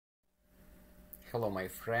Hello my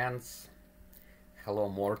friends, hello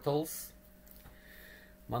mortals.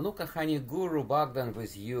 Manuka Honey Guru Bogdan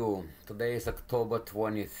with you. Today is October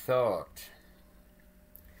 23rd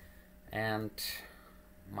and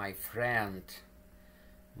my friend,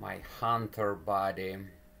 my hunter buddy,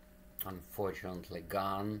 unfortunately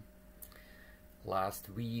gone. Last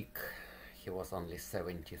week he was only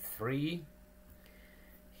 73.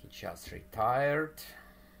 He just retired,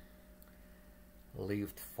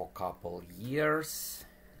 lived for a couple years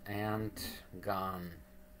and gone.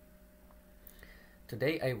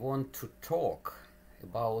 Today I want to talk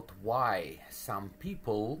about why some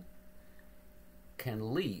people can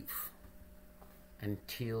live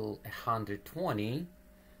until 120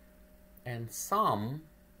 and some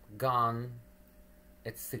gone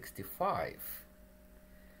at 65.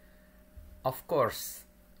 Of course,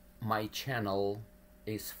 my channel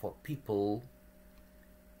is for people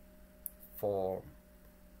for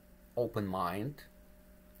open mind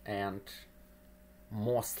and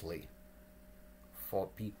mostly for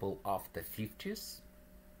people after 50s.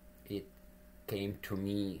 It came to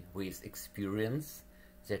me with experience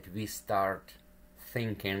that we start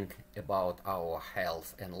thinking about our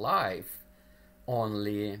health and life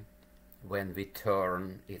only when we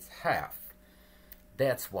turn its half.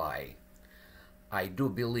 That's why I do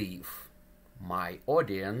believe my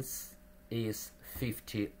audience is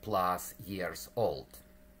 50 plus years old.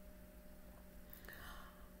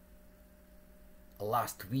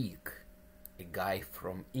 Last week, a guy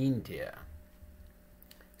from India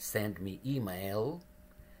sent me email,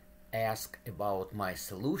 asked about my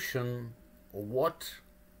solution, what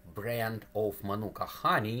brand of Manuka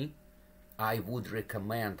honey I would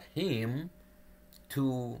recommend him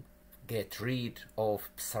to get rid of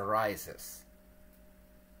psoriasis.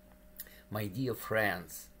 My dear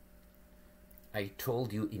friends, I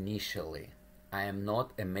told you initially, I am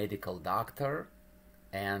not a medical doctor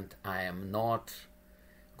and I am not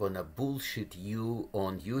gonna bullshit you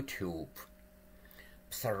on YouTube.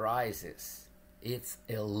 Psoriasis, it's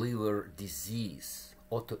a liver disease,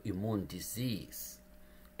 autoimmune disease,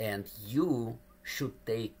 and you should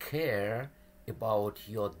take care about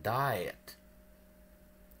your diet.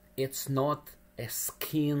 It's not a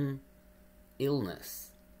skin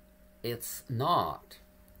illness. It's not.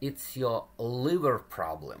 It's your liver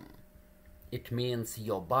problem. It means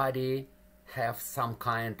your body have some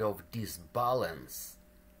kind of disbalance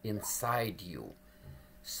inside you.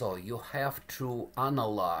 So you have to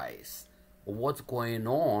analyze what's going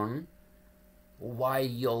on, why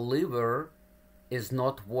your liver is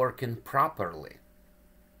not working properly.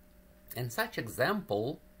 And such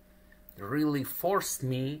example really forced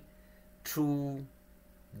me to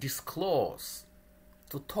disclose,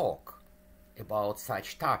 to talk about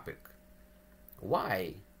such topic.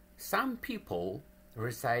 Why some people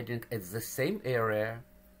residing at the same area,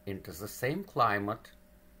 into the same climate,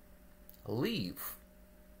 live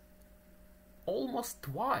almost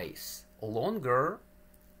twice longer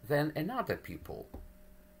than another people.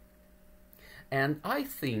 And I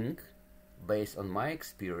think, based on my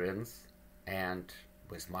experience and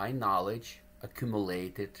with my knowledge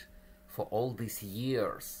accumulated for all these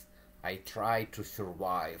years, I tried to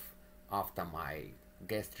survive after my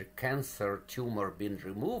gastric cancer tumor being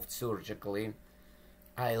removed surgically.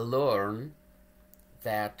 I learned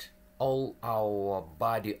that all our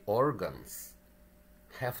body organs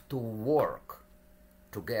have to work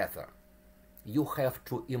together. You have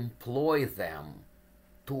to employ them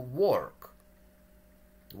to work.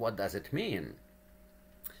 What does it mean?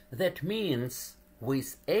 That means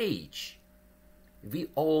with age, we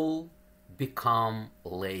all become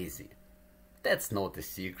lazy. That's not a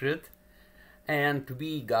secret. And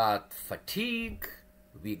we got fatigue,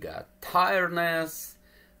 we got tiredness,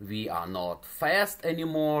 we are not fast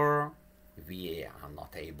anymore, we are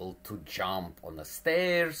not able to jump on the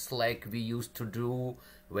stairs like we used to do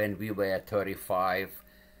when we were 35.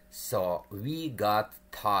 So we got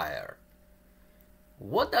tired.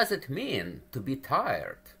 What does it mean to be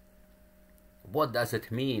tired? What does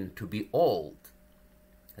it mean to be old?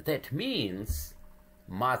 That means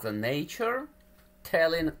Mother Nature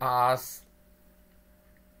telling us,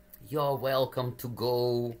 you're welcome to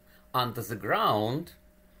go under the ground.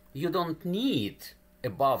 You don't need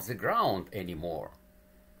above the ground anymore.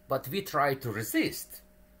 But we try to resist.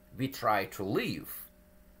 We try to live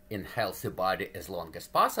in healthy body as long as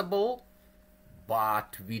possible,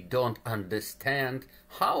 but we don't understand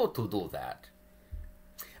how to do that.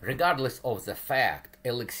 Regardless of the fact,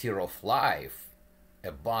 Elixir of Life,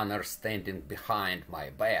 a banner standing behind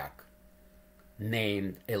my back,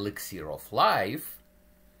 named Elixir of Life,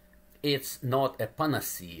 it's not a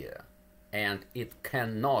panacea. and it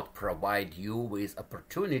cannot provide you with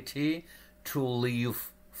opportunity to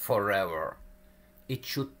live forever. It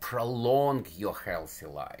should prolong your healthy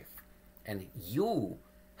life, and you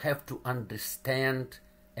have to understand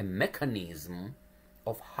a mechanism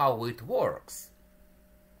of how it works.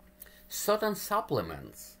 Certain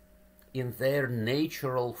supplements in their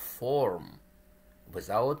natural form,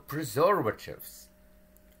 without preservatives,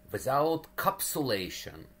 without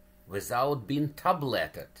capsulation, without being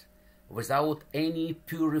tableted, without any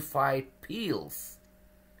purified pills,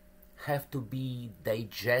 have to be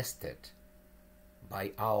digested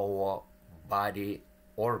by our body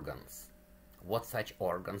organs. What such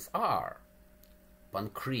organs are: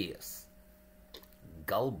 pancreas,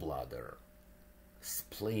 gallbladder,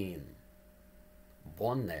 spleen,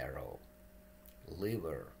 bone marrow,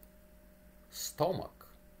 liver, stomach,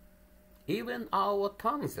 even our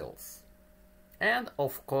tonsils, and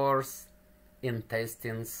of course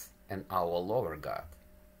intestines and our lower gut.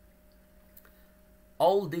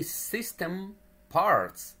 All these system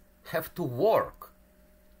parts have to work.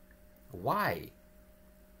 Why?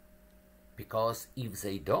 Because if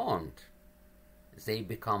they don't, they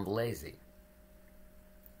become lazy.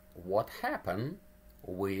 What happens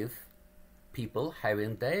with people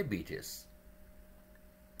having diabetes?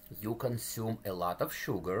 You consume a lot of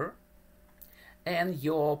sugar, and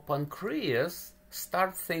your pancreas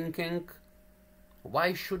start thinking,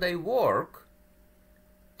 why should I work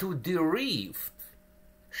to derive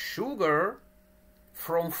sugar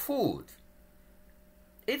from food?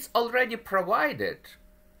 It's already provided.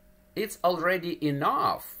 It's already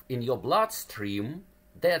enough in your bloodstream.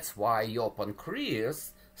 That's why your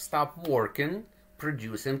pancreas stop working,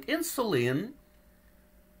 producing insulin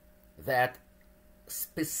that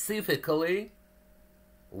specifically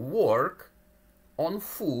work on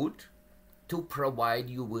food to provide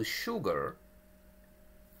you with sugar.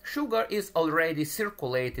 Sugar is already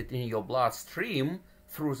circulated in your bloodstream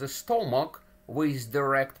through the stomach with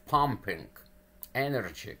direct pumping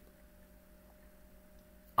energy.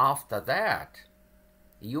 After that,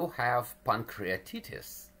 you have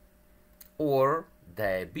pancreatitis or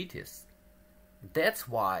diabetes. That's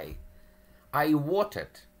why I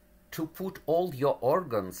wanted to put all your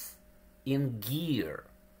organs in gear.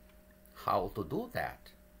 How to do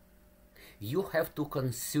that? You have to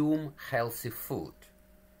consume healthy food.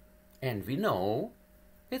 And we know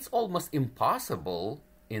it's almost impossible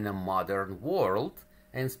in a modern world,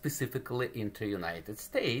 and specifically in the United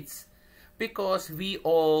States, because we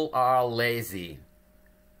all are lazy.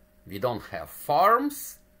 We don't have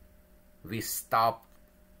farms. We stopped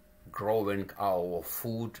growing our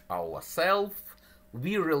food ourselves.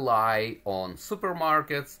 We rely on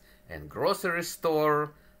supermarkets and grocery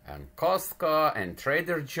store and Costco and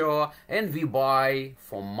Trader Joe, and we buy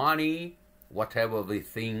for money whatever we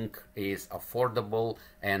think is affordable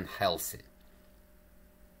and healthy.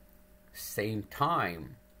 Same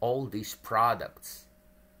time, all these products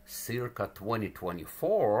circa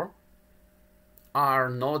 2024 are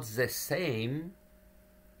not the same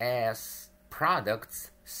as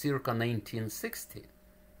products circa 1960.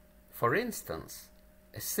 For instance,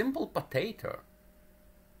 a simple potato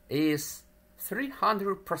is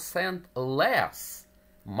 300% less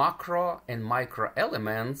macro and micro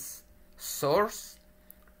elements source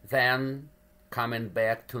than coming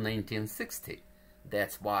back to 1960.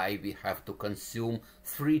 That's why we have to consume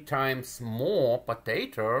 3 times more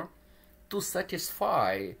potato to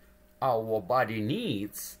satisfy our body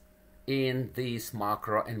needs in these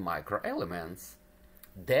macro and micro elements.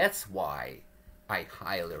 That's why I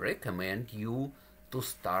highly recommend you to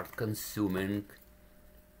start consuming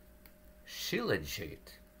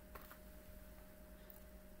Shilajit,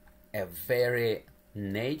 a very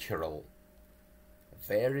natural,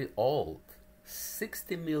 very old,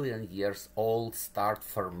 60 million years old start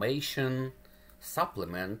formation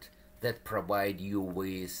supplement that provide you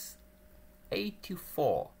with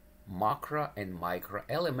 84 macro and micro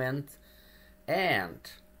elements, and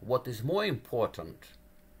what is more important,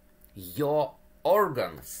 your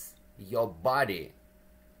organs, your body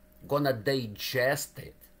gonna digest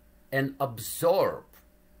it and absorb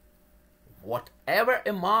whatever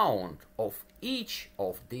amount of each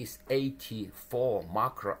of these 84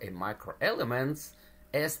 macro and micro elements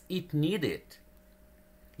as it needed.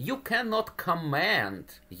 You cannot command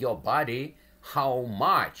your body how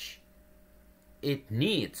much it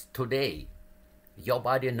needs today. Your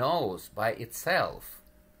body knows by itself.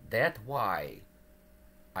 That's why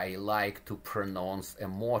I like to pronounce a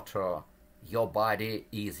motto, your body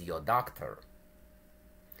is your doctor.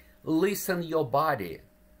 Listen your body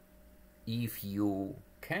if you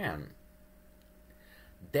can.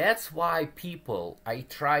 That's why I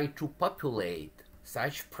try to populate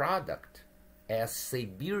such product as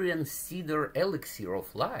Siberian Cedar Elixir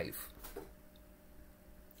of Life,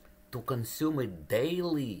 to consume it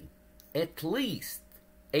daily, at least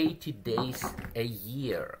 80 days a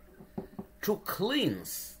year, to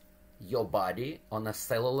cleanse your body on a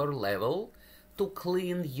cellular level, to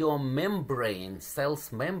clean your membrane,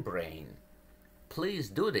 cell's membrane. Please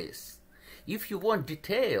do this. If you want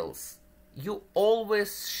details, you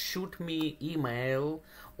always shoot me email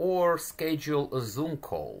or schedule a Zoom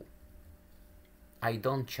call. I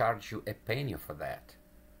don't charge you a penny for that.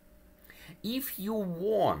 If you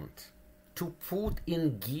want to put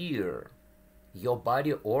in gear your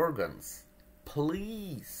body organs,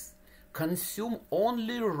 please consume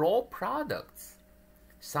only raw products.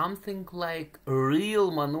 Something like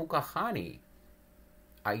real Manuka honey.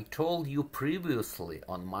 I told you previously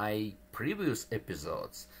on my previous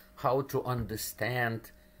episodes how to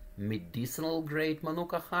understand medicinal grade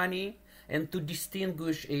Manuka honey and to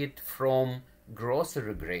distinguish it from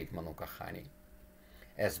grocery grade Manuka honey.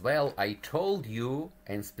 As well, I told you,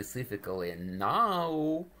 and specifically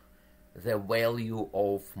now, the value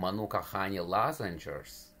of Manuka honey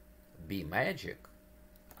lozenges, Be Magic.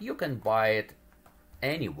 You can buy it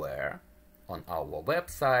anywhere on our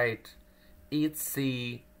website,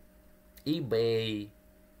 Etsy, eBay,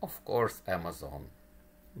 of course Amazon.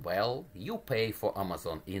 Well, you pay for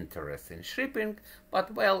Amazon interest in shipping,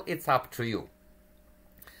 but well, it's up to you.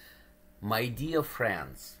 My dear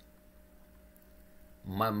friends,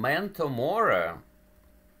 memento mori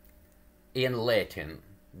in Latin,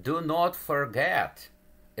 do not forget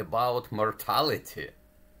about mortality.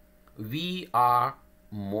 We are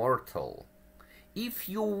mortal. If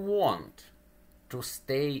you want to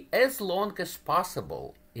stay as long as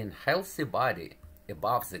possible in healthy body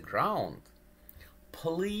above the ground,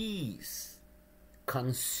 please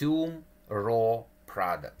consume raw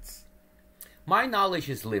products. My knowledge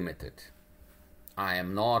is limited. I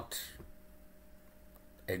am not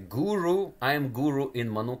a guru. I am guru in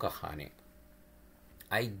Manuka honey.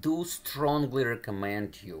 I do strongly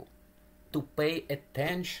recommend you to pay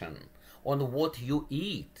attention on what you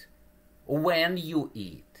eat, when you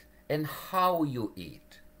eat, and how you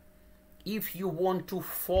eat. If you want to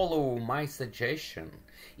follow my suggestion,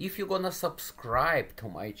 if you're gonna subscribe to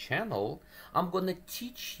my channel, I'm gonna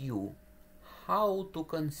teach you how to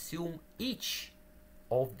consume each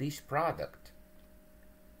of these products.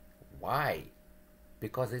 Why?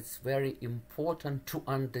 Because it's very important to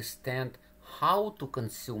understand how to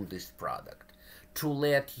consume this product, to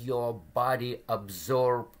let your body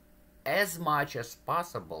absorb as much as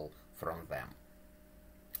possible from them.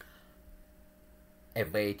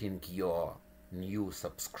 Awaiting your new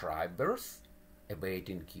subscribers,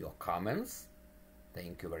 awaiting your comments.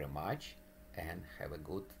 Thank you very much and have a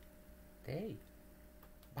good day.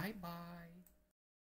 Bye bye.